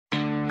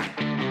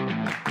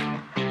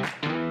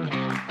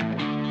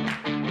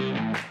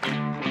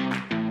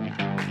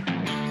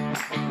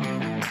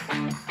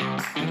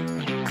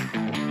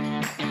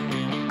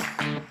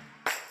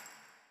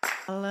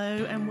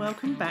Hello and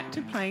welcome back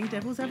to Playing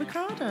Devil's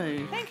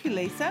Avocado. Thank you,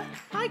 Lisa.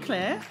 Hi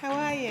Claire. How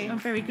are you? I'm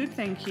very good,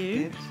 thank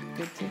you.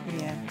 Good to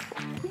hear.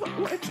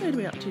 What episode are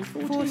we up to?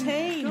 14?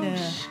 14.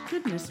 Gosh,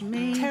 goodness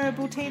me.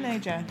 Terrible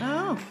teenager.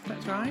 Oh,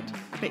 that's right.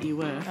 I bet you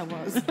were. I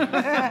was. So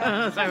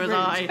was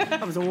I.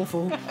 That was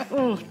awful.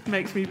 Oh,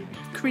 makes me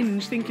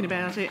cringe thinking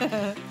about it.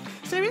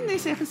 So in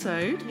this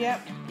episode,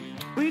 Yep.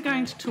 we're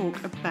going to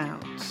talk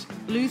about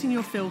losing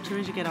your filter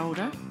as you get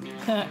older.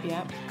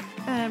 Yep.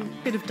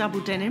 Bit of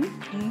double denim.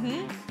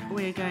 Mm-hmm.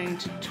 We're going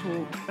to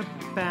talk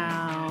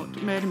about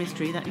Murder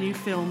Mystery, that new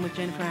film with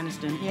Jennifer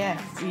Aniston.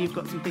 Yes. You've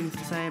got some things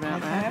to say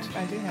about that.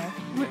 I do have.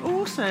 We're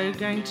also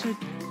going to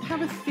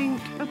have a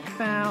think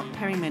about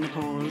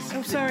perimenopause.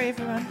 Oh, sorry,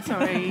 everyone.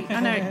 Sorry, I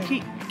know it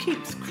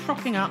keeps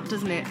cropping up,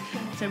 doesn't it?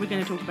 So we're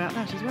going to talk about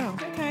that as well.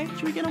 Okay.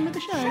 Should we get on with the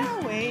show?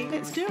 Shall we?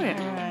 Let's do it.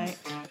 All right.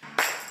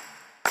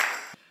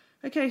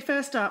 Okay,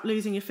 first up,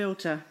 losing your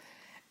filter.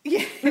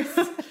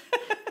 Yes.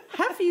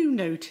 Have you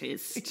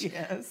noticed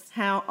Yes.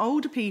 how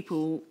older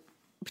people,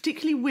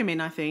 particularly women,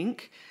 I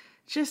think,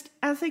 just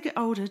as they get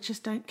older,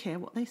 just don't care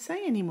what they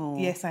say anymore?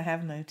 Yes, I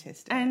have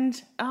noticed it.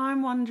 And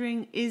I'm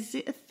wondering, is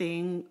it a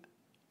thing?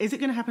 Is it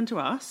going to happen to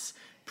us?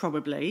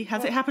 Probably.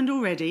 Has it happened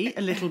already?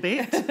 A little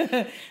bit.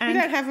 We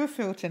don't have a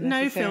filter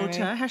No necessarily.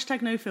 filter.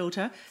 Hashtag no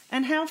filter.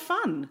 And how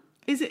fun.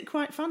 Is it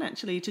quite fun,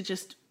 actually, to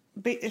just...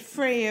 Be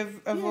free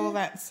of all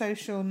that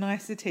social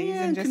niceties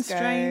and just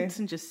constraints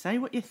and just say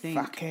what you think.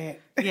 Fuck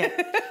it. Yeah.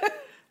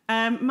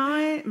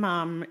 My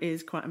mum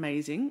is quite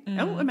amazing.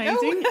 Oh,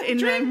 amazing. Oh,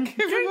 drink,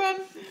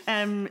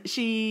 everyone.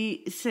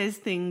 She says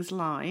things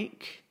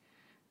like,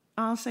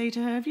 I'll say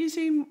to her, have you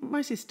seen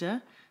my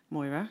sister,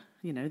 Moira?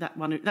 You know, that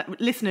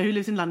listener who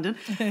lives in London.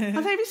 I'll say,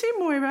 have you seen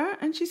Moira?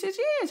 And she says,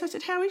 yes. I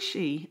said, how is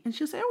she? And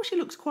she'll say, oh, she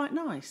looks quite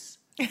nice.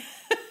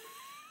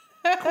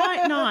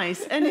 Quite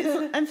nice.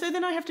 And so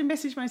then I have to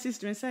message my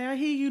sister and say, I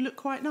hear you look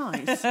quite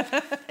nice. It's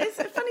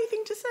a funny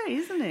thing to say,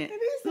 isn't it? It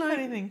is a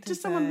funny thing to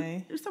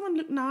say. Does someone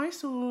look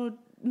nice or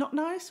not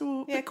nice?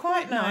 Or Yeah,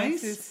 quite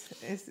nice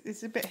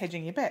is a bit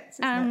hedging your bets,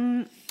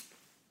 isn't it?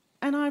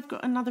 And I've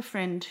got another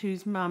friend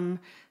whose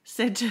mum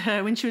said to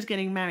her when she was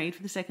getting married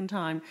for the second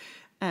time,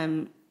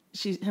 her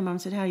mum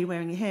said, how are you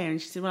wearing your hair? And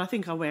she said, well, I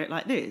think I'll wear it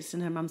like this.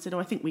 And her mum said, oh,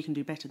 I think we can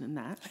do better than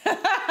that.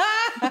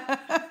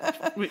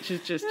 Which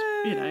is just,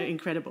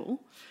 incredible.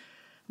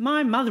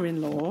 My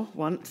mother-in-law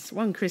once,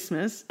 one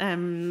Christmas, I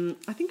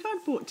think I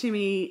bought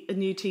Timmy a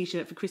new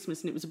T-shirt for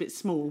Christmas and it was a bit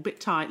small, a bit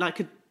tight, like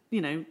a,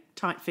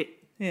 tight fit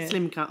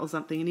slim cut or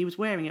something. And he was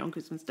wearing it on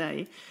Christmas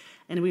Day.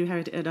 And we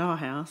had it at our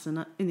house.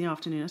 And in the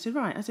afternoon, I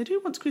said, who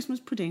wants Christmas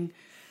pudding?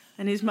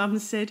 And his mum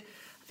said,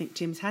 I think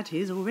Tim's had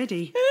his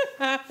already.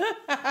 On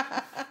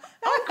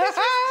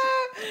Christmas.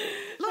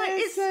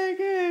 It's so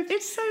good.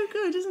 It's so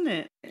good, isn't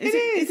it?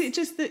 Is it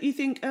just that you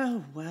think,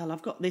 oh well,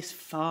 I've got this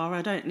far.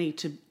 I don't need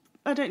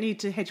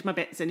to hedge my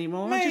bets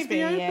anymore. Maybe, I'll just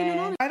be open and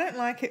honest. I don't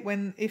like it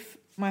if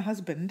my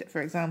husband,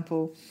 for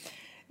example,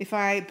 if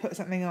I put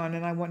something on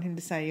and I want him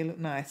to say you look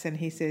nice, and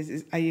he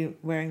says, "Are you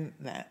wearing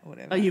that?" or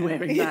whatever. Are you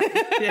wearing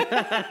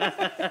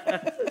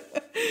that?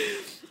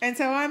 And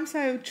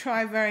so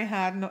try very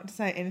hard not to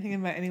say anything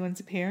about anyone's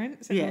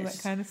appearance and all that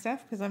kind of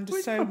stuff because I'm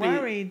just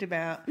worried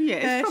about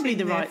it's probably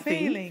the right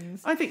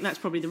feelings. thing. I think that's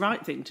probably the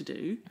right thing to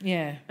do.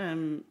 Yeah.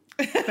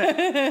 But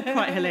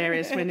quite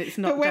hilarious when it's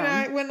not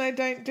done. When I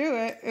don't do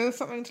it, it was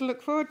something to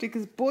look forward to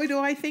because boy do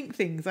I think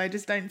things, I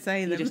just don't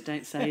say them. You just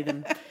don't say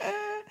them.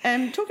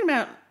 Talking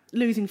about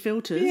losing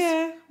filters,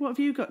 what have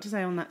you got to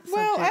say on that subject?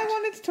 Well, I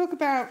wanted to talk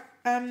about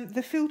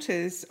the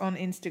filters on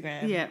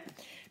Instagram. Yeah.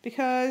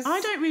 Because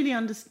I don't really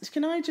understand.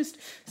 Can I just...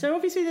 So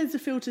obviously there's the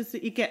filters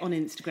that you get on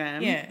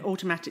Instagram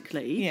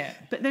automatically. Yeah.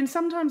 But then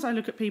sometimes I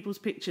look at people's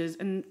pictures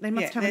and they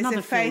must have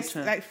another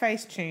filter. Like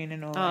Facetune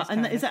and all that.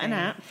 And is that an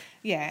app?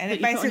 Yeah, and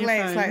it's like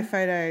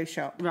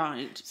Photoshop.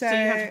 Right. So you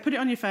have to put it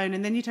on your phone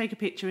and then you take a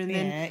picture and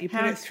then... you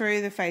put it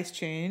through the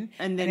Facetune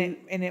and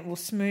it will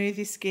smooth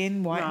your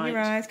skin, whiten your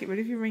eyes, get rid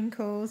of your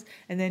wrinkles,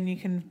 and then you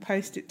can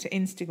post it to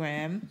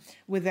Instagram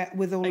with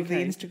all of the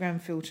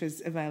Instagram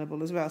filters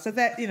available as well. So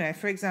that,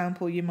 for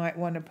example, you might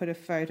want to put a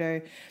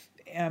photo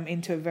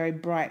into a very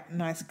bright,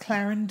 nice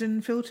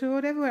Clarendon filter or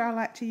whatever. I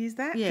like to use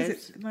that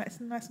because it's nice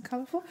and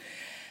colourful.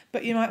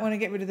 But you might want to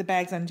get rid of the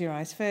bags under your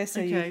eyes first, so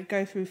you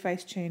go through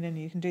Facetune and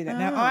you can do that.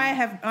 Now,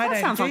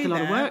 that sounds like a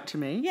lot of work to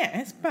me.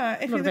 Yes,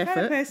 but if you're the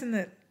kind of person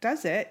that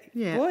does it,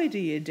 boy, do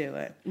you do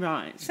it.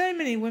 Right. So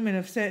many women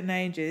of certain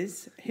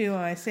ages who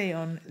I see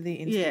on the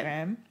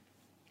Instagram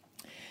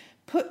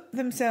put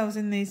themselves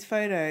in these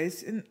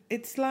photos, and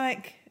it's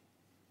like...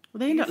 Well,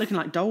 they end up looking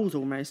like dolls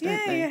almost,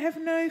 don't they? Yeah, you have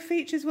no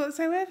features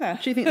whatsoever.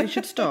 Do you think they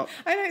should stop?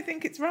 I don't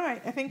think it's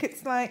right. I think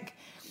it's like...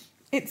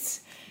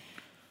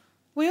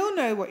 We all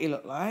know what you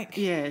look like.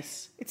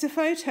 Yes. It's a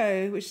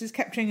photo which is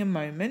capturing a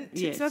moment.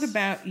 Yes. It's not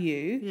about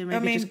you. Yeah,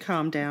 just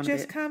calm down a bit.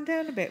 Just calm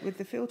down a bit with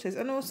the filters.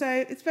 And also,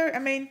 it's very...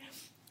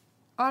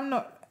 I'm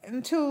not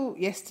until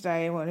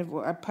yesterday,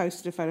 whenever I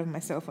posted a photo of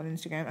myself on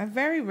Instagram, I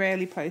very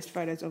rarely post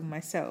photos of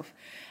myself.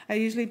 I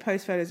usually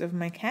post photos of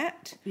my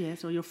cat.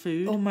 Yes, or your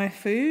food. Or my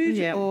food,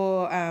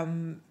 or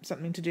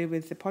something to do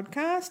with the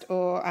podcast,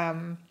 or,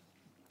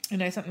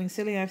 something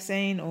silly I've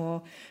seen,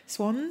 or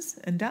swans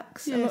and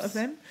ducks, a lot of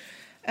them.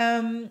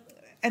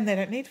 And they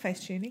don't need face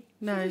tuning.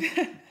 No.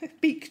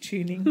 Beak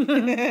tuning.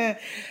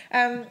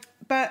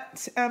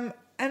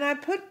 And I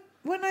put,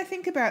 when I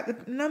think about the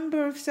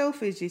number of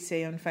selfies you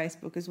see on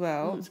Facebook as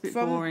well, it's a bit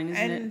boring,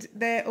 isn't it? And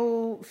they're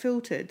all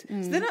filtered,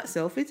 so they're not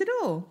selfies at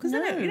all, because you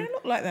don't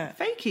look like that.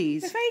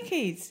 Fakies. They're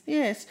fakies.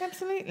 Yes,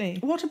 absolutely.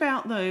 What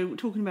about though?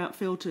 Talking about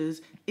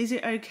filters, is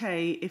it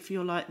okay if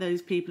you're like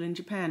those people in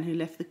Japan who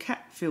left the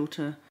cat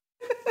filter?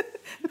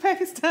 The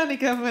Pakistani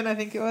government, I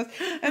think it was.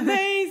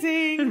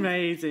 Amazing.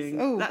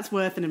 Amazing. Oh, that's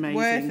worth an amazing.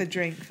 Worth a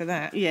drink for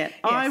that. Yeah.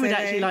 I would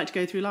actually like to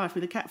go through life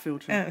with a cat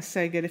filter. Oh, it was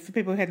so good. If for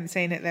people who hadn't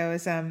seen it, there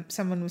was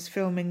someone was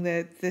filming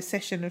the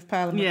session of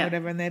Parliament or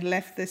whatever, and they'd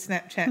left the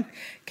Snapchat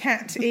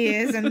cat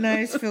ears and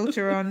nose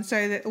filter on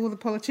so that all the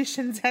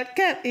politicians had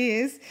cat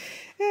ears.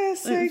 Yeah,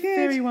 so good.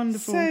 Very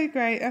wonderful. So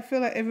great. I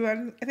feel like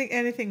I think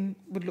anything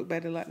would look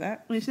better like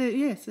that.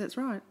 Yes, that's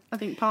right. I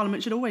think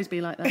Parliament should always be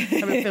like that.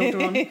 Have a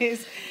filter on.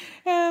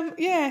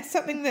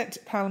 Something that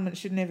Parliament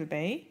should never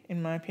be,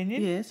 in my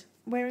opinion. Yes.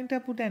 Wearing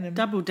double denim.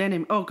 Double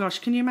denim. Oh, gosh,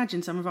 can you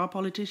imagine some of our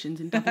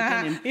politicians in double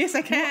denim? Yes,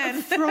 I can.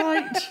 What a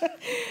fright.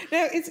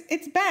 No,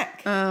 it's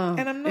back. Oh,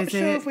 and I'm not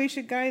sure if we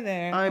should go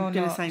there I'm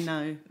going to say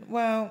no.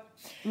 Well,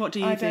 what do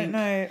you think?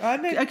 I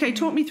don't know. Okay,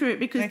 talk me through it,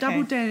 because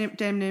double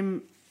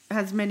denim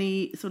has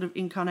many sort of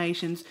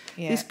incarnations.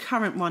 Yeah. This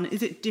current one,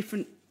 is it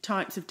different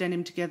types of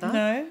denim together?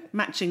 No.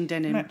 Matching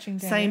denim.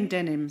 Same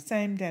denim.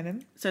 Same denim.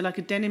 So like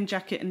a denim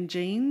jacket and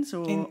jeans,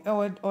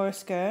 or a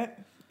skirt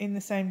in the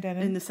same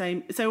denim.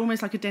 So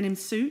almost like a denim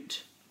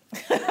suit.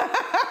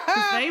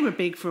 They were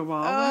big for a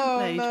while,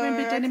 weren't they? Do you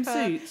remember denim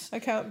suits? I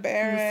can't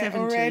bear it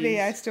already.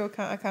 I can't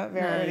bear it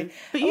already.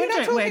 But you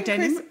don't wear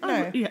denim.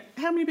 No.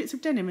 How many bits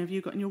of denim have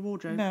you got in your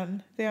wardrobe?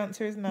 None. The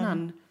answer is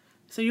none.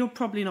 So you're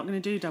probably not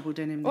going to do double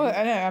denim then. Well,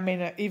 I know. I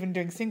mean, even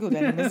doing single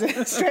denim is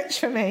a stretch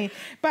for me.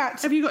 But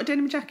have you got a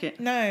denim jacket?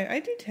 No, I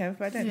did have,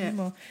 but I don't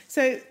anymore.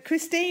 So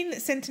Christine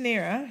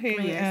Centenera, who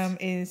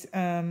is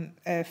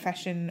a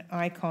fashion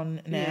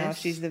icon now,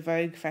 she's the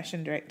Vogue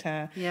fashion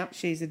director. Yep.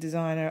 She's a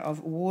designer of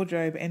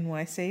Wardrobe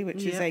NYC,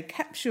 which is a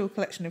capsule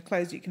collection of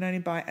clothes you can only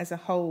buy as a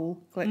whole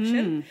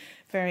collection.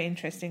 Very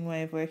interesting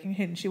way of working.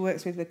 And she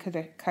works with the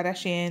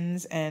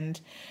Kardashians,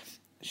 and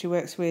she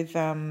works with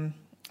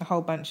a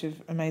whole bunch of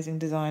amazing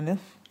designers.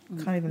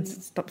 Can't even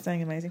stop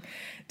saying amazing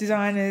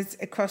designers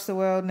across the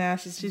world now.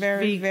 She's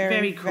very, very,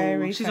 very cool.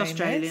 Very She's famous.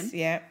 Australian.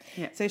 Yeah.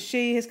 So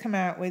she has come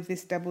out with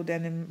this double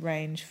denim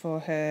range for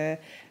her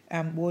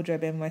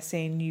Wardrobe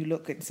NYC new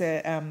look. It's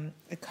a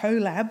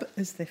collab,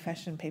 as the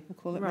fashion people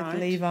call it, with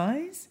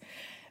Levi's.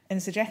 And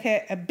it's a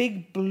jacket, a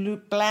big blue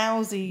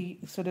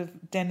blousy sort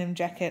of denim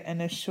jacket,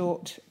 and a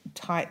short,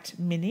 tight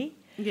mini.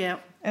 Yeah.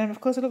 And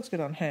of course it looks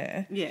good on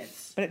her.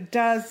 Yes. But it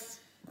does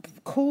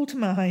call to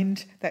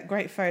mind that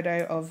great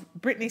photo of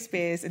Britney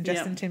Spears and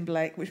Justin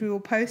Timberlake, which we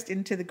will post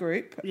into the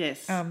group.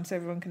 Yes. So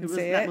everyone can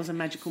see it. That was a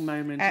magical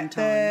moment at in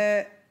time.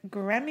 The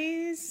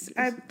Grammys,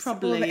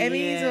 probably, or the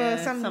Emmys, or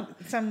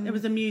some. It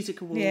was a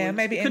music award. Yeah,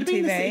 maybe MTV.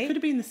 MTV. Could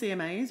have been the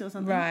CMAs or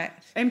something. Right.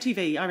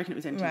 MTV. I reckon it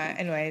was MTV. Right.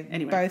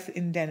 Anyway, both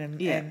in denim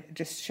and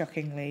just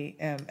shockingly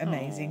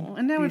amazing.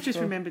 And now I've just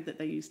remembered that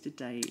they used to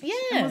date.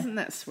 Yeah, wasn't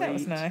that sweet? That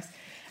was nice.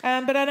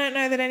 But I don't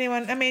know that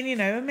anyone. I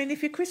mean,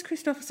 if you're Chris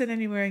Christopherson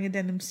and you're wearing a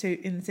denim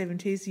suit in the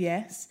 70s,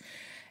 yes.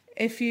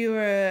 If you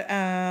were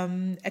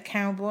a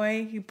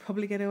cowboy, you'd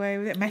probably get away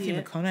with it. Matthew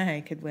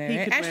McConaughey could wear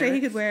it. Actually, he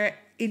could wear it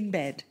in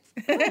bed.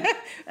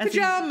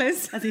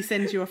 Pyjamas. As he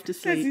sends you off to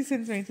sleep. As he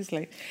sends me to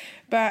sleep.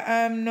 But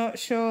I'm not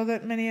sure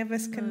that many of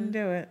us can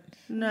do it.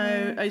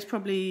 No, it's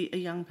probably a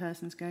young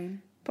person's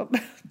game.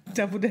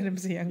 Double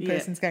denim's a young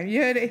person's game.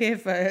 You heard it here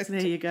first.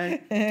 There you go.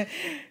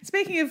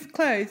 Speaking of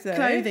clothes, though.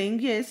 Clothing,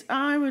 yes.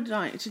 I would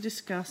like to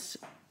discuss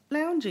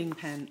lounging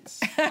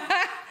pants.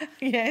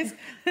 Yes.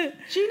 Do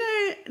you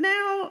know,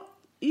 now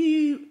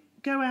you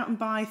go out and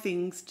buy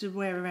things to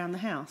wear around the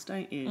house,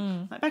 don't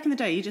you? Like back in the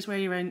day, you just wear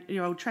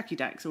your old tracky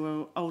dacks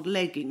or old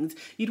leggings.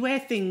 You'd wear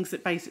things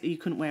that basically you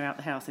couldn't wear out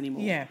the house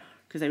anymore. Yeah.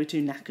 Because they were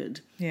too knackered.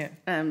 Yeah.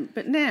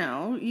 But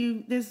now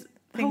there's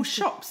whole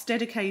shops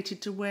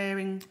dedicated to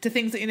wearing... To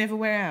things that you never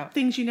wear out.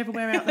 Things you never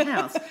wear out the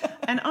house.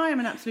 And I am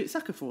an absolute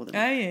sucker for them.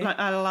 Are you? Like,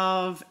 I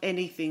love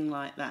anything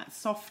like that.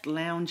 Soft,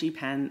 loungy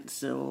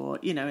pants or,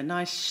 a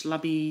nice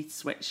schlubby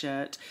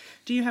sweatshirt.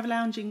 Do you have a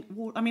lounging...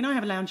 I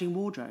have a lounging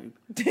wardrobe.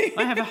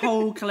 I have a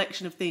whole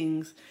collection of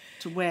things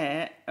to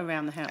wear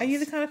around the house. Are you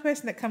the kind of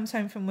person that comes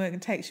home from work and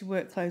takes your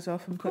work clothes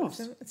off and puts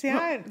them... See,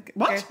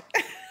 What?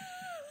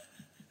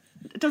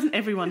 Doesn't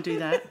everyone do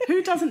that?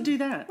 Who doesn't do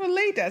that? Well,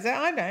 Lee does it.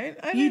 I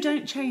don't. You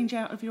don't change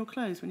out of your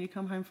clothes when you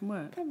come home from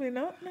work? Probably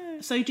not, no.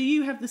 So do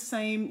you have the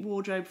same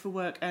wardrobe for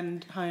work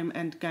and home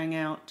and going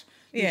out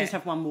You just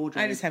have one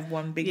wardrobe. I just have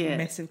one big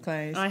mess of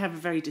clothes. I have a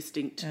very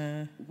distinct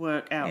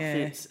work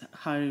outfits,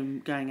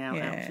 home, going out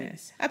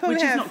outfits. I probably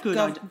which have is not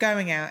good.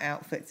 Going out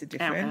outfits are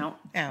different.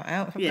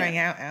 Out. If I'm going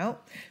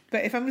out.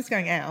 But if I'm just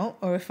going out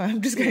or if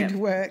I'm just going to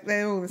work,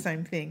 they're all the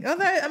same thing.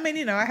 Although, I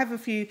mean, I have a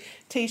few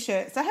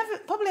T-shirts.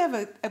 Probably have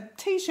a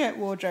T-shirt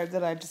wardrobe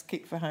that I just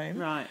keep for home.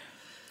 Right.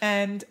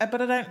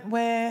 But I don't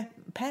wear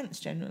pants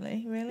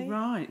generally, really.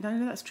 Right,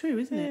 no, that's true,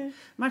 isn't it?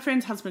 My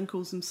friend's husband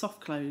calls them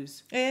soft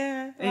clothes.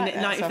 Yeah,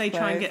 like if they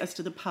try and get us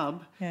to the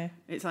pub,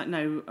 it's like,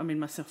 no, I'm in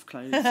my soft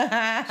clothes. Which means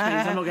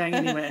I'm not going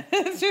anywhere.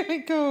 That's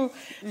really cool.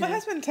 My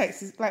husband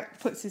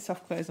puts his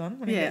soft clothes on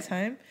when he gets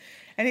home,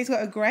 and he's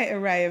got a great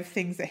array of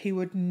things that he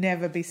would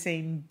never be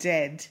seen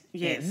dead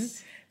in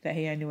that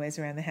he only wears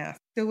around the house.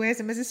 Still wears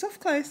them as his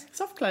soft clothes.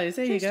 Soft clothes,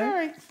 there you go.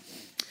 Story.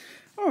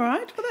 All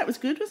right, well that was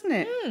good, wasn't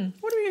it?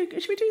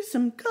 Should we do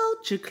some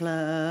Culture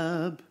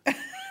Club?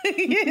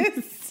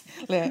 Yes,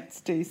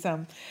 let's do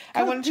some.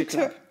 Culture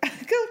Club.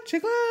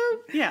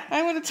 Yeah.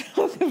 I want to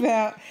talk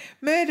about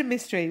Murder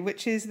Mystery,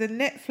 which is the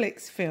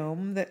Netflix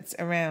film that's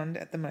around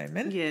at the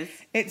moment. Yes.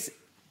 It's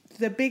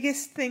the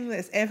biggest thing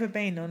that's ever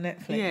been on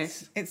Netflix.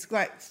 Yes. It's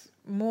like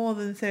more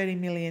than 30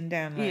 million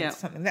downloads,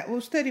 something. That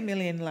was 30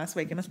 million last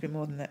week. It must be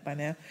more than that by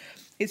now.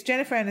 It's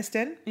Jennifer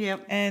Aniston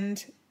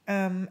and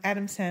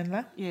Adam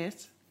Sandler.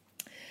 Yes.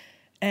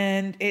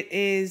 And it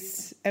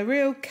is a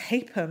real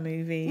caper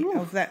movie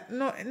of that.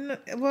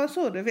 Well,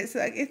 sort of. It's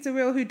a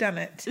real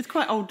whodunit. It's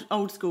quite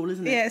old school,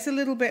 isn't it? Yeah, it's a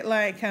little bit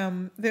like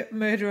the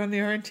Murder on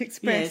the Orient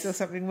Express or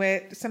something,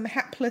 where some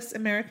hapless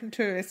American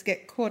tourists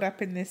get caught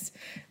up in this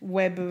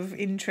web of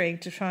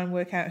intrigue to try and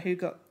work out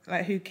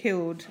who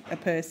killed a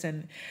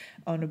person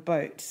on a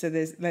boat. So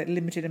there's like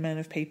limited amount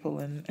of people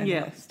and all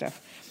that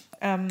stuff.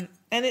 And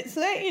it's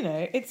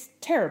it's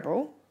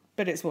terrible,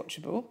 but it's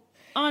watchable.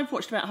 I've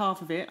watched about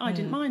half of it. I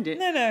didn't mind it.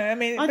 No, I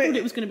mean... I thought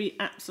it was going to be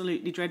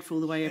absolutely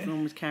dreadful the way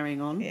everyone was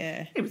carrying on.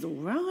 Yeah. It was all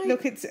right.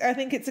 Look, I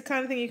think it's the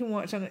kind of thing you can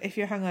watch if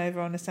you're hungover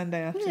on a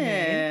Sunday afternoon.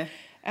 Yeah.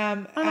 I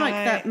like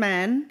that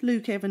man,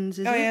 Luke Evans,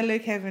 is it? Oh, yeah,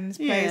 Luke Evans.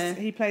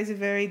 He plays a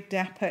very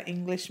dapper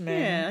Englishman.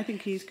 Yeah, I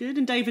think he's good.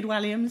 And David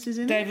Walliams is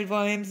in it. David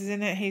Walliams is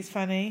in it. He's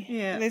funny.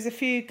 Yeah. There's a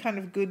few kind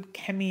of good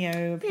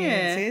cameo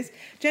appearances. Yeah.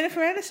 Jennifer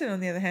Aniston, on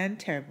the other hand,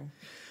 terrible.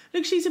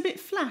 Look, she's a bit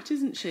flat,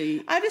 isn't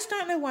she? I just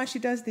don't know why she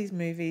does these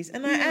movies.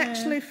 And I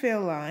actually feel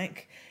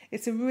like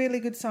it's a really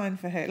good sign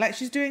for her. Like,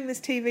 she's doing this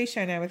TV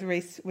show now with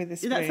Reese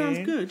Witherspoon. That sounds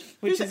good.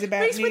 Which is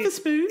about... Reese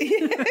Witherspoon?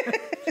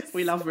 Yes.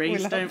 We love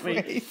Reese, don't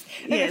we? Reese.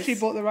 I don't know if she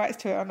bought the rights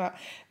to it or not.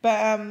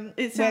 But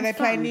where they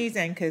play news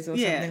anchors or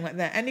something like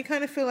that. And you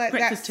kind of feel like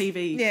Breakfast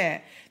TV.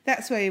 Yeah.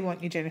 That's where you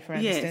want your Jennifer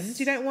Aniston. Yes.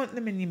 You don't want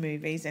them in your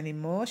movies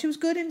anymore. She was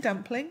good in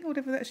Dumpling,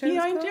 whatever that show was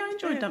called. I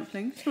enjoyed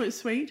Dumpling. Thought it was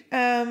sweet.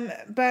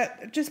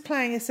 But just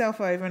playing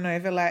herself over and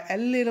over, like a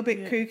little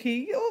bit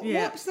kooky. Oh,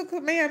 whoops, look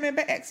at me, I'm a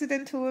bit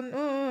accidental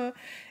and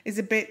is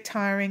a bit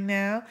tiring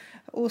now.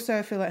 Also,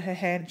 I feel like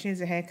she needs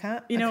a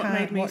haircut. You know what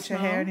made me watch her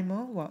hair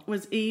anymore? What?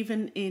 Was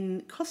even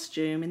in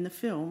costume in the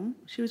film,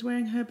 she was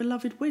wearing her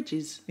beloved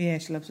wedges. Yeah,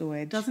 she loves a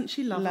wedge. Doesn't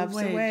she love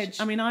a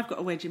wedge? I mean, I've got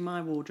a wedge in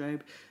my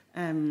wardrobe.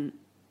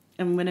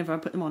 And whenever I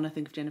put them on, I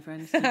think of Jennifer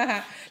Aniston. Look,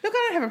 I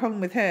don't have a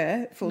problem with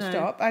her, full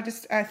stop. I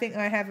think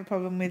I have a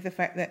problem with the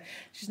fact that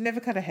she's never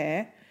cut her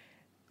hair,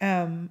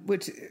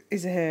 which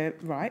is her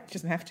right. She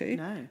doesn't have to.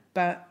 No.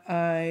 But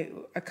I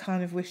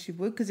kind of wish she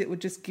would, because it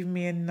would just give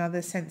me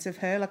another sense of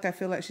her. Like, I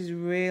feel like she's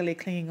really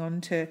clinging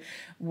on to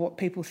what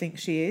people think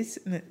she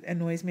is, and it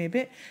annoys me a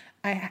bit.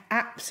 I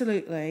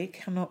absolutely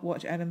cannot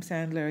watch Adam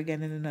Sandler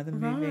again in another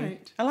movie.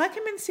 Right. I like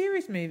him in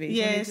serious movies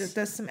when he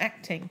does some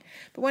acting.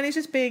 But when he's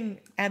just being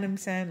Adam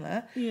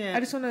Sandler, I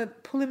just want to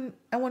pull him...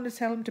 I want to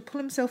tell him to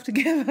pull himself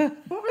together.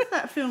 What was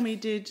that film he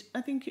did?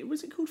 I think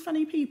was it called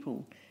Funny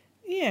People?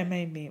 Yeah,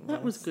 maybe it was.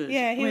 That was good.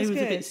 Yeah, he was good.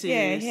 A bit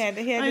serious. Yeah,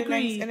 he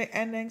had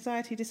an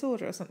anxiety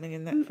disorder or something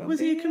in that film.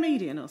 Was he a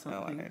comedian or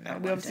something? Oh, I don't know.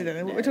 We obviously don't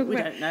know what we're talking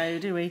about. We don't know,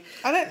 do we?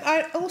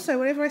 I also,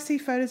 whenever I see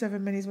photos of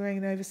him and he's wearing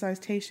an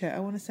oversized T-shirt, I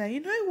want to say,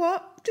 you know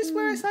what? Just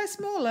wear a size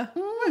smaller.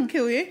 Won't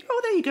kill you.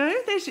 Oh, there you go.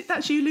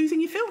 That's you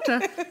losing your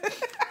filter.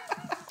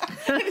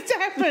 It's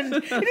happened.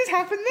 It just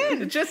happened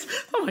then.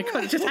 Oh my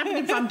God, it just happened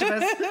in front of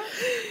us. You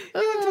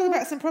want to talk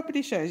about some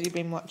property shows you've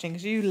been watching,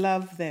 because you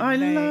love them. I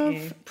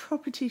love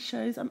property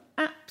shows. I'm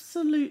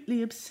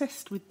absolutely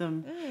obsessed with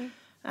them.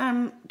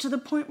 To the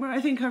point where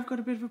I think I've got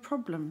a bit of a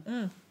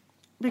problem.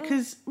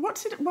 Because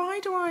why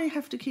do I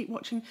have to keep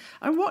watching?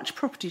 I watch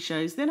property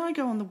shows, then I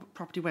go on the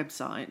property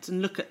websites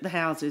and look at the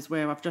houses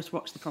where I've just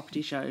watched the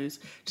property shows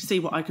to see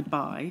what I could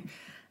buy.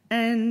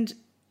 And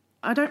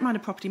I don't mind a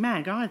property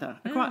mag either.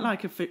 I quite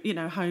like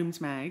a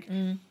homes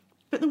mag.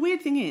 But the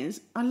weird thing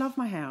is, I love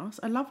my house.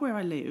 I love where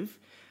I live.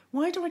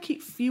 Why do I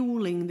keep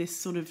fueling this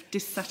sort of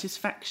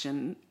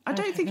dissatisfaction? I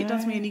don't think it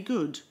does me any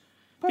good.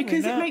 Probably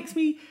because not. It makes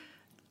me...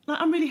 Like,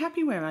 I'm really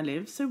happy where I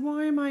live, so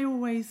why am I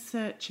always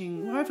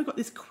searching? Why have I got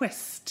this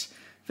quest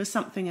for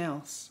something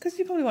else? Because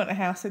you probably want a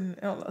house you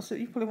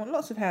probably want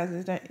lots of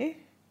houses, don't you?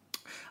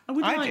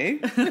 I do.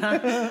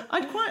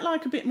 I'd quite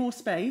like a bit more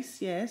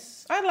space,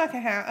 yes. I'd like a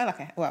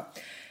house. Well,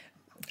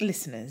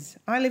 listeners,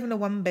 I live in a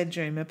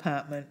 1-bedroom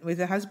apartment with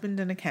a husband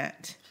and a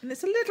cat, and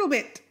it's a little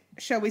bit,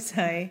 shall we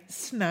say,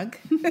 snug.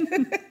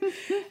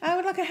 I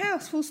would like a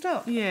house, full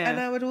stop. Yeah. And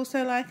I would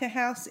also like a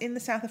house in the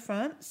south of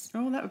France.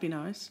 Oh, that would be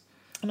nice.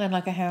 And I'd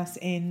like a house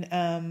in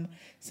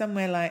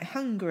somewhere like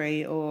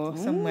Hungary or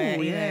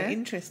somewhere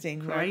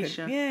interesting.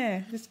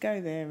 Croatia. Just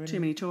go there. And, too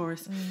many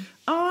tourists.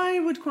 I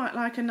would quite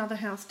like another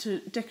house to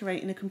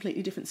decorate in a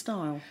completely different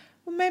style.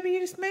 Well, maybe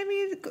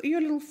you're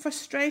a little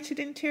frustrated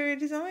interior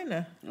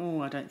designer.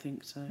 Oh, I don't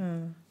think so.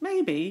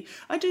 Maybe.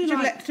 I do Would you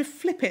like... like to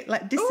flip it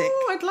like Disick?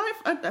 Oh, I'd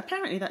like...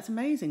 apparently that's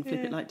amazing,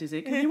 Flip It Like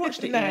Disick. Have you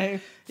watched it No.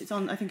 yet? It's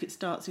on... I think it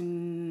starts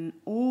in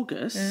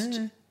August.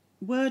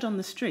 Word on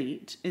the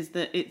street is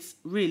that it's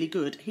really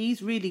good.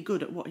 He's really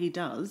good at what he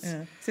does.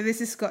 Yeah. So this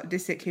is Scott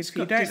Disick. If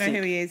you don't know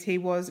who he is, he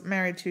was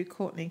married to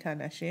Kourtney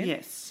Kardashian.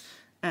 Yes.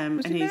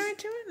 Was he married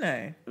to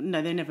her?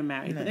 No, they're never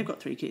married, but they've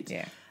got 3 kids.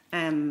 Yeah.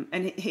 And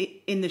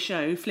he, in the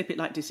show, Flip It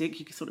Like Disick,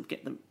 you can sort of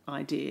get the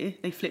idea.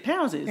 They flip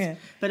houses. Yeah.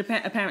 But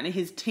apparently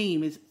his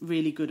team is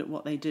really good at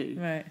what they do.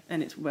 Right.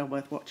 And it's well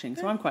worth watching.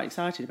 So I'm quite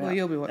excited about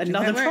you'll be watching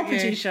another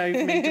property show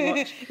for me to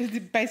watch. It's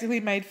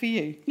basically made for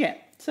you. Yeah.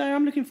 So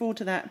I'm looking forward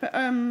to that. But,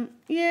 I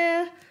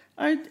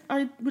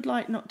would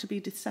like not to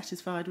be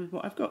dissatisfied with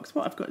what I've got, because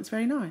what I've got is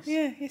very nice.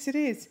 Yeah, yes it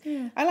is.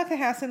 Yeah. I like a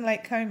house in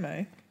Lake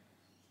Como.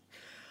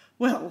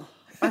 Well...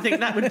 I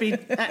think that would be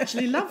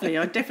actually lovely.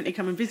 I'd definitely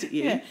come and visit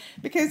you. Yeah,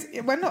 because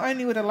not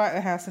only would I like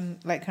the house in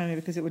Lake Como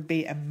because it would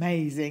be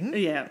amazing.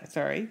 Yeah.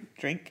 Sorry,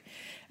 drink.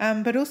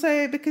 But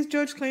also because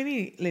George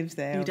Clooney lives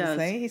there,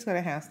 obviously. He's got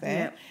a house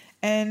there. Yeah.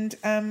 And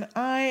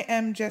I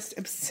am just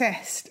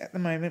obsessed at the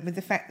moment with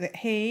the fact that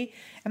he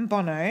and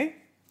Bono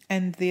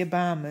and the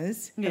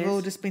Obamas have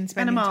all just been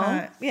spending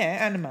time...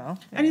 Yeah, and Amal.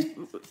 Yeah.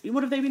 And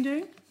what have they been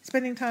doing?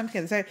 Spending time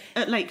together. So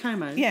at Lake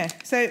Como? Yeah.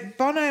 So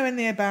Bono and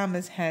the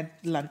Obamas had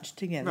lunch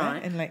together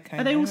in Lake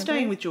Como. Are they all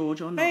staying with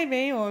George or not?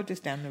 Maybe, or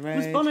just down the road.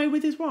 Was Bono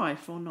with his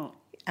wife or not?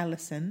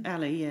 Alison.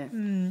 Ali, yeah.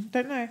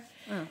 Don't know.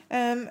 Oh.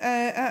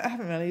 I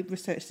haven't really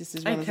researched this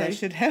as well as I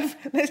should have.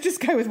 Let's just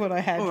go with what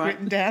I had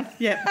written down.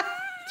 Yeah.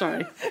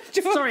 Sorry.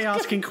 Sorry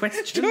asking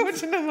questions.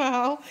 George and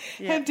Amal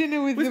had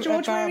dinner with the Obamas. Was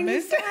George wearing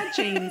his dad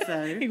jeans,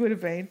 though? He would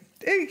have been.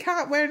 He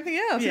can't wear anything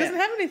else. He doesn't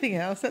have anything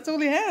else. That's all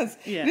he has.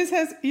 Yeah. He just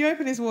has, you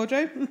open his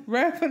wardrobe,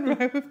 row and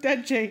row of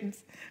dad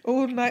jeans,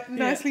 all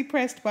nicely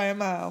pressed by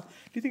Amal. Do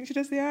you think she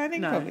does the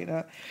ironing? No. Probably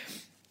not.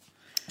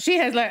 She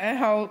has like a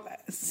whole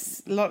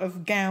lot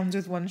of gowns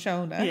with one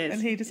shoulder,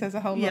 and he just has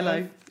a whole lot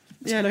of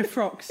yellow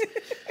frocks.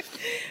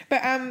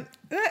 But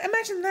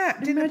imagine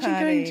that dinner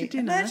party. Going to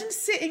dinner. Imagine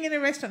sitting in a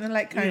restaurant in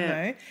Lake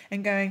Como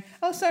and going,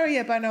 "Oh,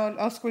 sorry, but no,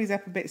 I'll squeeze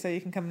up a bit so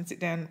you can come and sit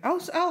down." Oh,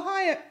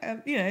 hi,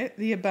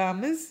 the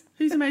Obamas.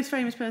 Who's the most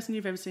famous person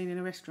you've ever seen in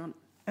a restaurant?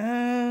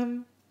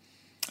 Don't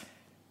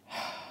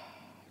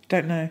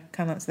know.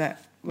 Can't answer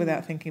that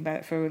without thinking about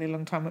it for a really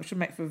long time, which would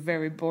make for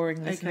very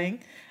boring listening.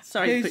 Okay.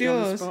 Sorry Who's to put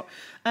yours? You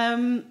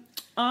on the spot.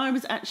 I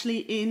was actually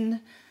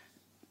in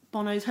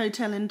Bono's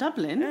hotel in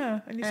Dublin.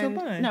 Oh, and you saw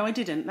Bono? No, I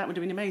didn't. That would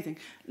have been amazing.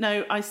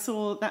 No, I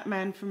saw that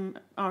man from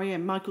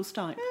R.E.M., Michael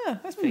Stipe. Oh,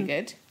 that's pretty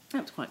good.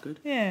 That was quite good.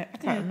 Yeah, I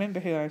can't remember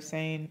who I've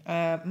seen.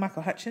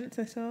 Michael Hutchence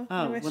I saw.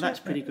 Oh, well, that's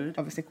pretty good.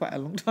 Obviously quite a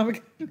long time ago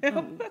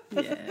now.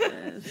 Oh,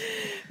 yes.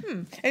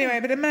 Anyway,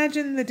 but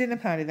imagine the dinner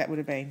party that would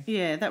have been.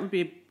 Yeah, that would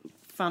be a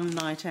fun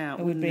night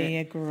out, wouldn't it? It would be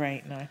a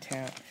great night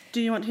out.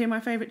 Do you want to hear my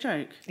favourite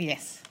joke?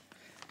 Yes.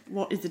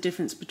 What is the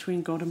difference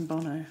between God and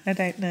Bono? I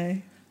don't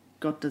know.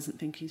 God doesn't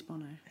think he's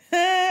Bono.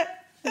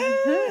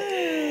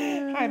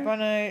 Hi,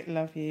 Bono.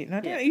 Love you. No,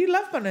 you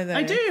love Bono, though.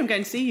 I do. I'm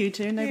going to see you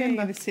too in November. Yeah,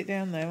 you're going to sit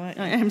down, though, aren't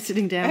you? I am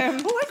sitting down.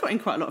 I got in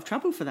quite a lot of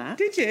trouble for that.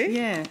 Did you?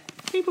 Yeah.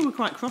 People were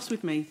quite cross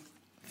with me.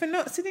 For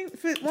wanting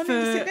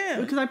to sit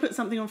down? Because I put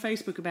something on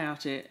Facebook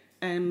about it,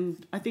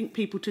 and I think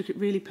people took it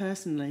really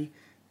personally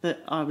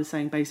that I was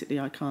saying basically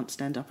I can't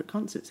stand up at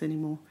concerts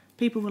anymore.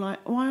 People were like,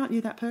 why aren't you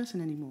that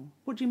person anymore?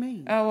 What do you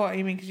mean? Oh, what?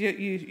 You mean because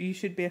you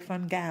should be a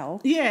fun gal?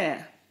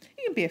 Yeah.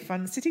 You can be a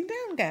fun sitting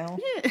down gal.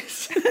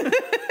 Yes.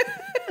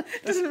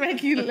 Doesn't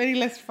make you any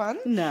less fun.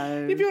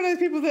 No. You'd be one of those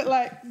people that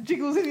like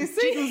jiggles in your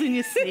seat. Jiggles in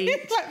your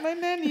seat. Like my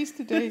nan used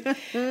to do.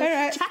 All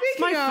right.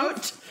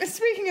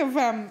 Speaking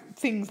of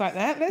things like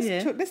that,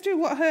 let's do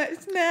What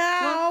Hurts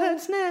Now. What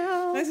Hurts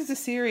Now. This is a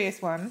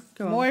serious one.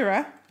 Go on.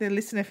 Moira, the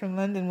listener from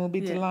London, will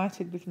be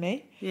delighted with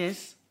me.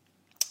 Yes.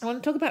 I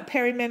want to talk about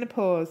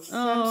perimenopause.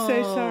 I'm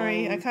so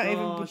sorry. I can't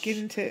even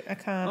begin to. I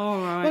can't. All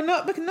right.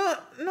 Well,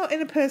 not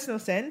in a personal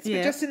sense,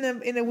 but just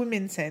in a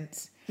women's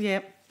sense.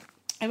 Yep.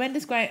 I read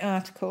this great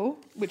article,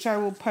 which I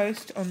will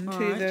post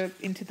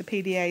into the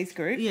PDA's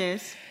group.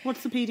 Yes.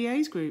 What's the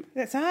PDA's group?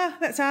 That's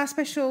our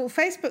special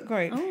Facebook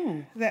group.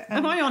 Oh.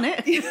 Am I on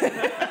it?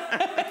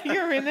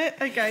 You're in it.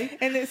 Okay.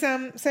 And it's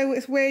so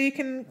it's where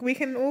we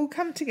can all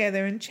come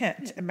together and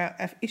chat about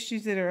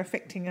issues that are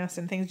affecting us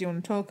and things you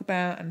want to talk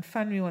about and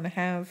fun we want to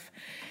have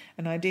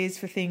and ideas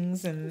for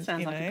things and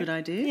sounds like a good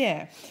idea.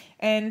 Yeah.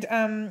 And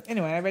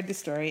anyway, I read this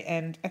story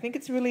and I think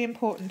it's really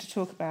important to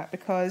talk about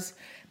because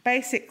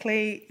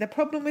basically the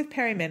problem with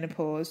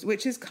perimenopause,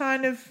 which is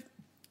kind of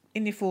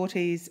in your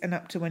 40s and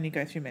up to when you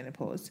go through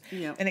menopause.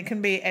 Yeah. And it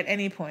can be at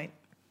any point.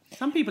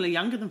 Some people are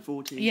younger than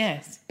 40.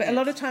 Yes, but a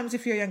lot of times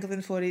if you're younger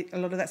than 40, a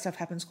lot of that stuff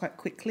happens quite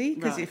quickly,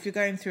 because if you're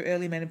going through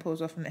early menopause,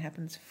 often it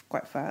happens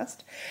quite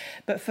fast.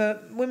 But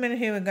for women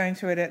who are going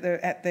through it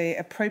at the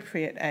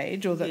appropriate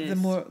age, or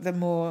the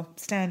more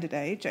standard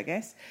age, I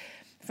guess,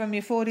 from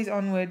your 40s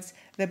onwards,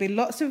 there'll be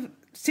lots of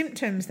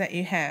symptoms that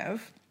you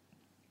have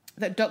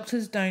that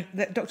doctors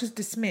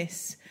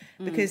dismiss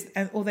because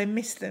or they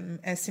miss them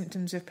as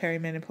symptoms of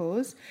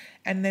perimenopause,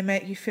 and they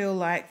make you feel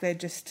like they're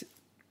just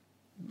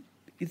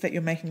that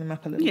you're making them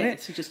up a little bit. Yeah,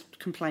 so just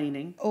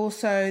complaining.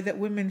 Also, that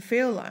women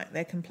feel like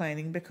they're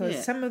complaining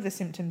because some of the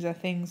symptoms are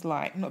things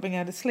like not being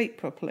able to sleep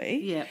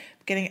properly,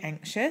 getting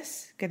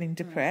anxious, getting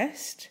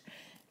depressed,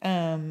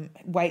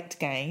 weight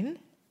gain,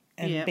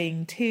 and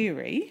being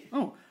teary.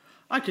 Oh,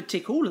 I could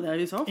tick all of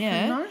those off,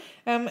 couldn't I?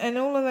 And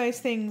all of those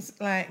things,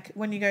 like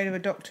when you go to a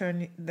doctor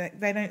and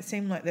they don't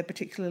seem like they're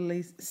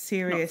particularly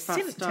serious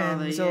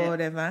symptoms or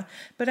whatever,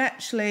 but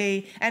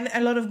actually, and a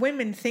lot of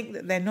women think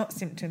that they're not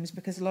symptoms,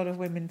 because a lot of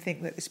women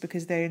think that it's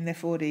because they're in their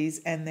 40s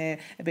and they're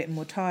a bit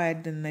more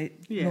tired than they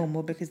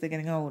normal because they're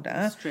getting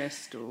older.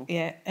 Stressed or...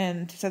 Yeah,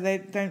 and so they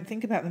don't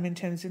think about them in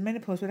terms of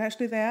menopause, but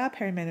actually they are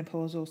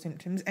perimenopausal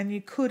symptoms, and you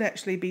could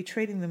actually be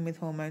treating them with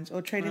hormones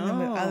or treating them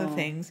with other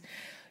things.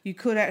 You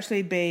could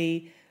actually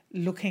be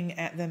looking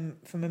at them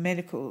from a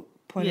medical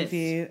point of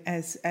view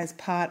as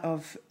part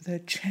of the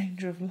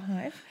change of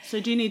life. So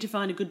do you need to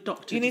find a good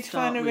doctor? You need to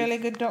find a really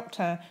good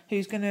doctor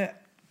who's going to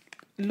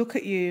look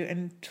at you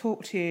and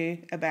talk to you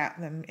about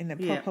them in a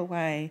proper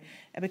way,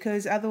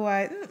 because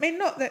otherwise,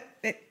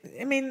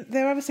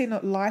 they're obviously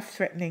not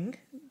life-threatening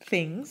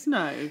things.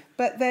 No,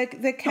 but they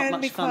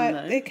can be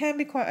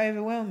quite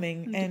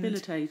overwhelming and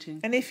debilitating.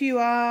 And if you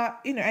are,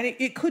 and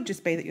it could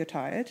just be that you're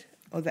tired,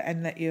 or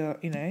that you're,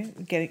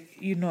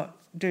 you're not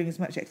doing as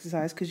much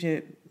exercise because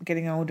you're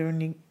getting older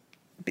and you're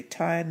a bit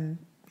tired and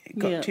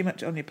got too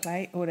much on your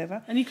plate or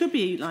whatever. And you could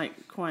be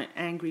like quite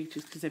angry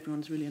just because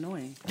everyone's really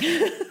annoying.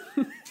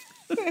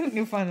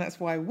 You'll find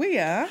that's why we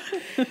are.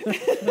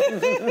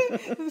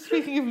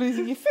 Speaking of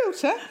losing your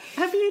filter.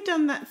 Have you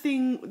done that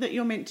thing that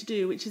you're meant to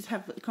do, which is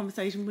have a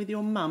conversation with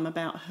your mum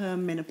about her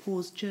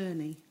menopause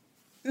journey?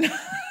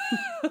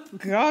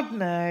 God,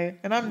 no.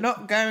 And I'm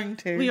not going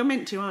to. Well, you're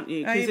meant to, aren't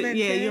you? Are you meant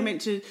to? You're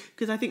meant to,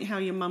 because I think how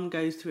your mum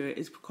goes through it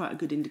is quite a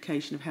good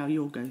indication of how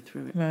you'll go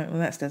through it. Right, well,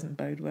 that doesn't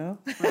bode well.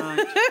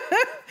 Right.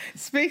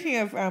 Speaking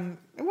of, how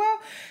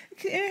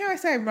I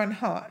say run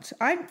hot?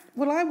 I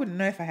wouldn't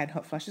know if I had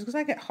hot flushes, because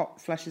I get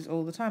hot flushes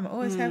all the time. I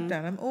always have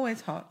done. I'm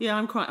always hot. Yeah,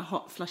 I'm quite a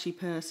hot, flushy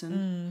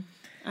person.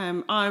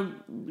 I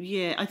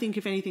think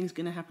if anything's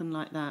going to happen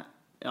like that,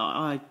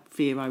 I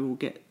fear I will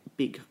get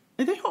big.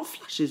 Are they hot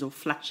flushes or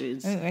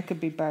flashes? I think they could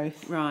be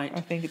both. Right.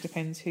 I think it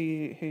depends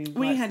who.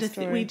 We had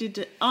we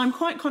did. I'm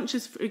quite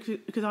conscious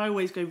because I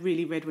always go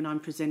really red when I'm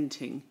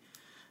presenting,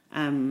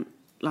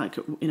 like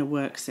in a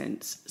work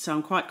sense. So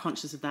I'm quite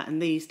conscious of that.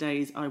 And these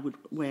days I would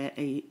wear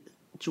a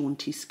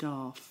jaunty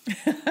scarf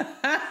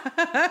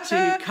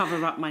to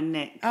cover up my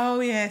neck. Oh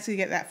yeah, so you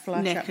get that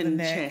flush neck up and the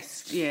neck.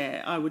 chest.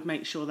 Yeah, I would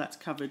make sure that's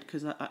covered,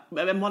 because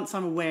and once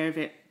I'm aware of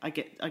it, I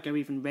go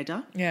even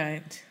redder.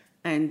 Right.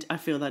 And I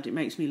feel that it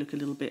makes me look a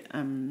little bit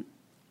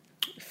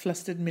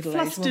flustered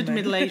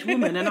middle-aged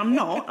woman, and I'm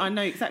not. I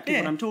know exactly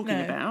what I'm talking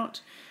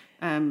about.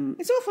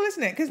 It's awful,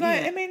 isn't it? Because you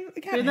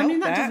can't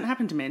help that doesn't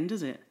happen to men,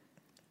 does it?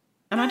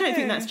 And I don't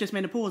think that's just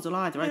menopausal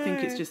either. No. I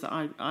think it's just that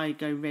I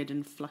go red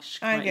and flush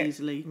quite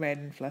easily. Red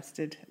and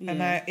flustered. Yeah.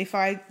 And if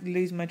I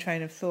lose my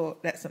train of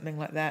thought, that's something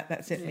like that.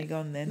 That's it, me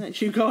gone then.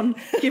 That's you gone.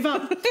 Give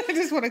up. I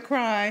just want to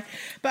cry.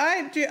 But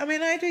I do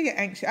get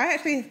anxious. I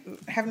actually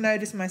have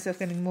noticed myself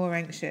getting more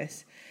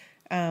anxious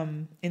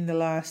in the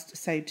last,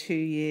 say, 2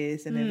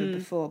 years than ever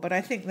before. But I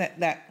think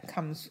that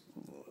comes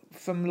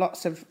from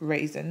lots of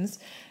reasons.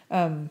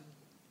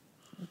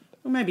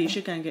 Well, maybe you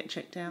should go and get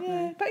checked out. Yeah,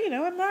 then. But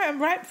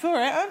I'm ripe for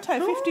it, aren't I?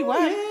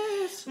 51.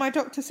 Yes. My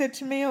doctor said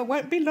to me, it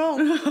won't be long.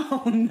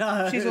 Oh,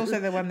 no. She's also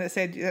the one that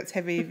said that's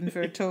heavy even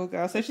for a tall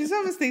girl. So she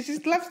loves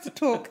to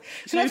talk.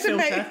 She loves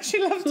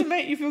to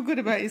make you feel good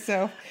about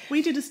yourself.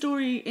 We did a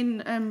story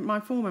in my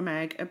former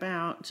mag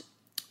about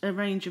a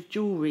range of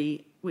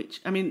jewellery,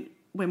 which,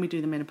 when we do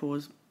the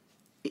menopause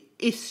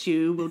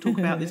issue, we'll talk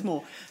about this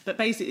more. But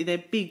basically, they're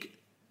big,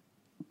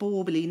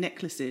 bauble-y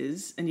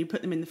necklaces, and you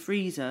put them in the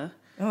freezer.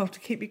 Oh, to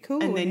keep you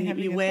cool. And then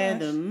you wear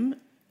them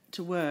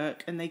to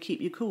work, and they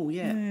keep you cool.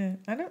 Yeah.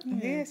 I don't.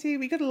 Yeah. See,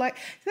 we got to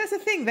that's the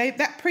thing.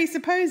 That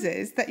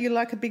presupposes that you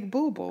like a big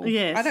bauble.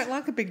 Yes. I don't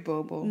like a big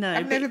bauble. No,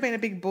 I've never been a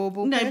big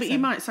bauble. No, person. but you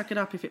might suck it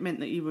up if it meant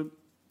that you were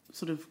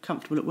sort of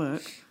comfortable at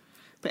work.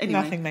 But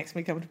anyway, nothing makes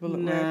me comfortable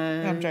at work.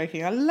 I'm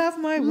joking. I love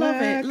my work.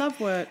 Love it. Love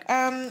work.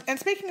 And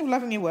speaking of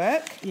loving your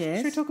work, yes,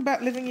 should we talk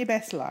about living your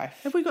best life?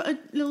 Have we got a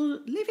little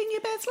living your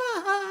best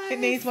life? It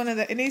needs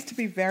It needs to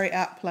be very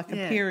up, like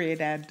a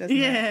period ad, doesn't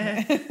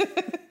it?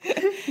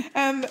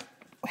 Yeah.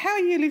 How are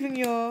you living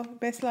your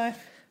best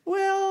life?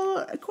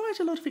 Well, quite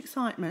a lot of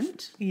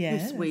excitement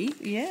this week.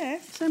 Yeah.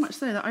 So much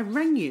so that I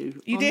rang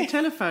you on the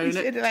telephone.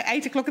 At like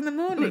 8 o'clock in the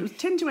morning. It was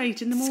 10 to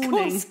 8 in the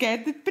morning.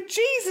 Scared the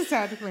bejesus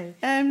out of me.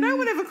 No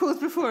one ever calls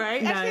before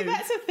 8. No, actually,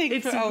 that's a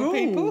thing for old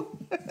people.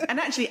 And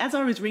actually, as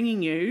I was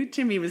ringing you,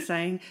 Timmy was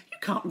saying, you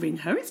can't ring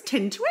her, it's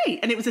 10 to 8.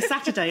 And it was a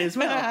Saturday as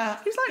well.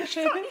 He was like,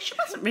 she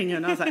mustn't ring her.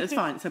 And I was like, it's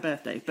fine, it's her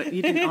birthday. But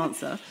you didn't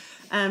answer.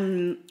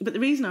 But the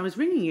reason I was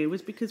ringing you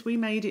was because we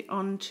made it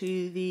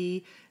onto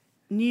the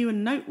new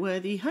and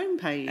noteworthy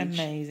homepage.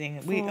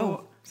 Amazing.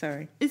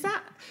 Sorry. Is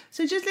that...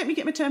 So just let me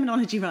get my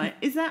terminology right.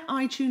 Is that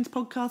iTunes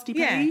podcasty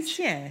page?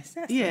 Yes.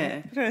 That's it.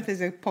 I don't know if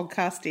there's a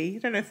podcasty. I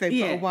don't know if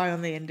they've put a Y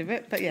on the end of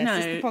it. But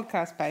yes, it's the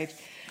podcast page.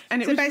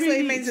 And so basically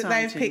it means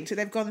that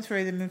they've gone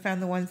through them and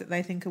found the ones that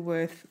they think are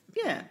worth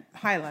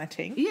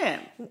highlighting. Yeah.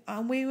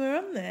 And we were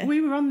on there. We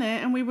were on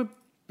there and we were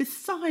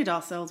beside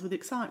ourselves with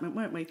excitement,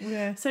 weren't we?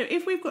 Yeah. So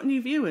if we've got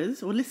new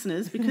viewers or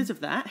listeners because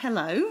of that,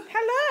 hello.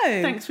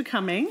 Hello. Thanks for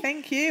coming.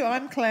 Thank you.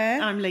 I'm Claire.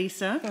 I'm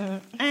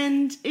Lisa.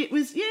 And it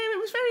was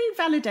very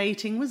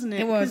validating, wasn't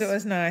it? It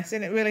was nice.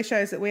 And it really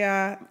shows that we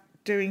are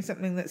doing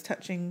something that's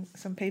touching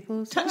some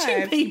people's lives.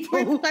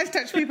 Let's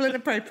touch people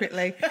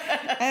inappropriately.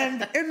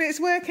 and it's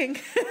working.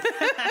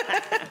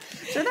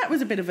 So that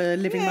was a bit of a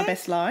living my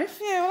best life.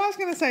 Yeah, well, I was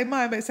going to say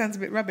mine, but it sounds a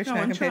bit rubbish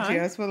now compared to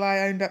yours. Well,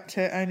 I owned up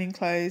to owning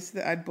clothes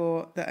that I'd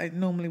bought that I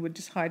normally would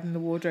just hide in the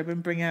wardrobe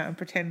and bring out and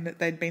pretend that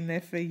they'd been there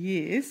for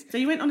years. So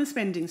you went on a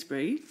spending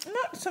spree?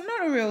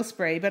 Not a real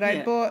spree, but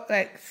I bought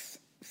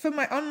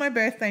on my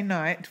birthday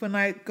night when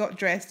I got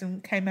dressed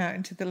and came out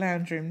into the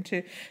lounge room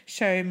to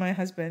show my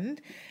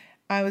husband.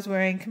 I was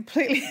wearing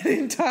completely an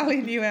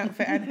entirely new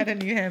outfit and had a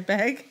new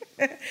handbag.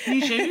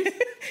 New shoes?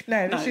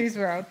 No, the shoes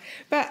were old.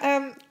 But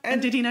and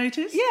did he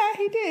notice? Yeah,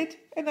 he did.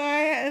 And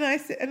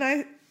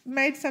I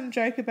made some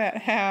joke about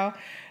how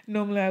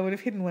normally I would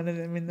have hidden one of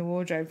them in the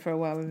wardrobe for a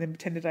while and then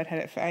pretended I'd had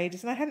it for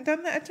ages, and I hadn't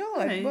done that at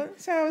all. No.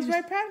 So I was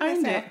very proud of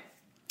myself. It.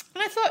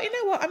 And I thought, you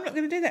know what, I'm not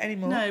going to do that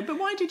anymore. No, but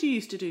why did you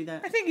used to do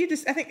that? I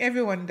think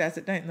everyone does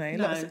it, don't they?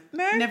 No,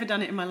 never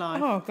done it in my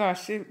life. Oh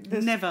gosh,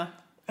 never.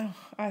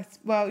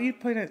 Well, you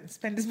probably don't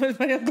spend as much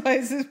money on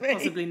clothes as me.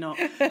 Possibly not.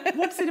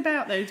 What's it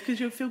about though? Because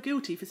you'll feel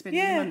guilty for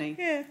spending the money.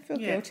 Yeah, feel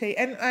guilty,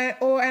 and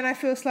I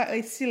feel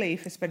slightly silly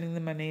for spending the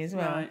money as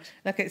well. Right.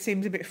 Like it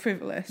seems a bit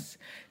frivolous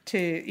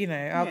to,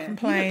 I'll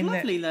complain. You look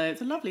lovely though.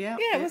 It's a lovely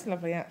outfit. Yeah, it was a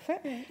lovely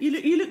outfit. Yeah.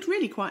 You looked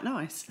really quite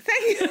nice.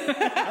 Thank you.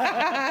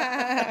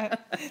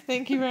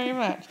 Thank you very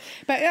much.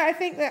 But yeah, I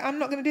think that I'm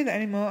not going to do that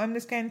anymore. I'm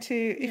just going to,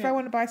 if I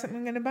want to buy something,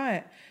 I'm going to buy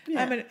it.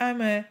 Yeah.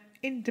 I'm a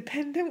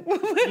independent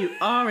woman. You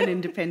are an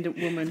independent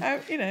woman.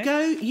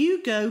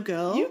 You go,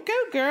 girl. You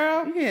go,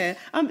 girl. Yeah.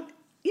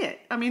 Yeah.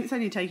 I mean, it's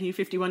only taken you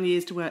 51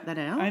 years to work that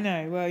out. I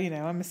know. Well,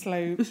 I'm a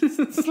slow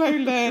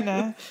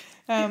learner.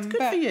 It's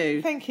good for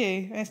you. Thank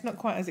you. It's not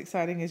quite as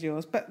exciting as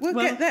yours, but we'll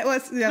get that.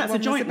 Was the other that's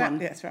one a joint one.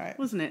 That's right,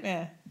 wasn't it?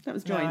 Yeah, that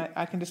was joint. No,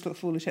 I can just look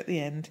foolish at the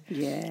end.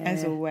 Yeah,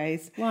 as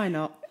always. Why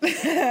not? All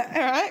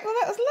right. Well,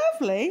 that was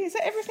lovely. Is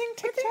that everything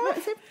ticked off?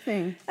 That's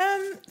everything.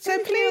 So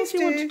anything please else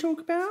you want to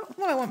talk about?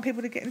 Well, I want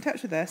people to get in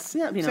touch with us.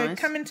 Yeah, that'd be nice.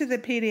 So come into the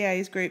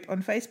PDAs group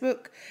on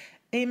Facebook.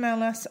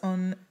 Email us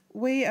on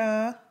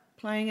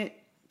playing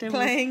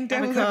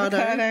devil's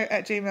avocado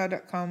at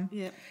gmail.com.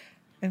 Yeah.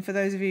 And for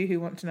those of you who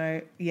want to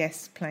know,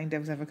 yes, playing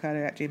devil's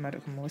avocado at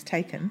gmail.com was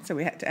taken, so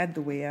we had to add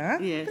the we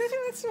are. Yes. But I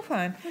think that's still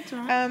fine. That's all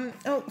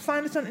right.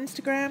 Find us on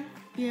Instagram.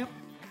 Yeah.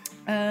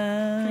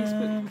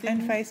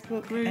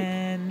 Facebook group.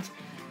 And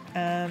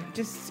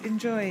just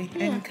enjoy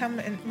and come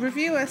and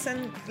review us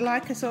and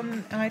like us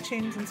on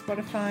iTunes and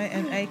Spotify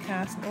and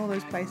Acast and all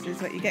those places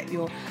that you get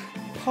your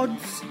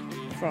pods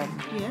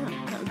from.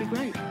 Yeah, that would be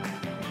great.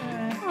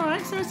 All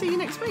right, so I'll see you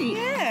next week.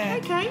 Yeah.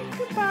 Okay.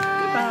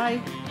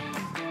 Goodbye. Goodbye.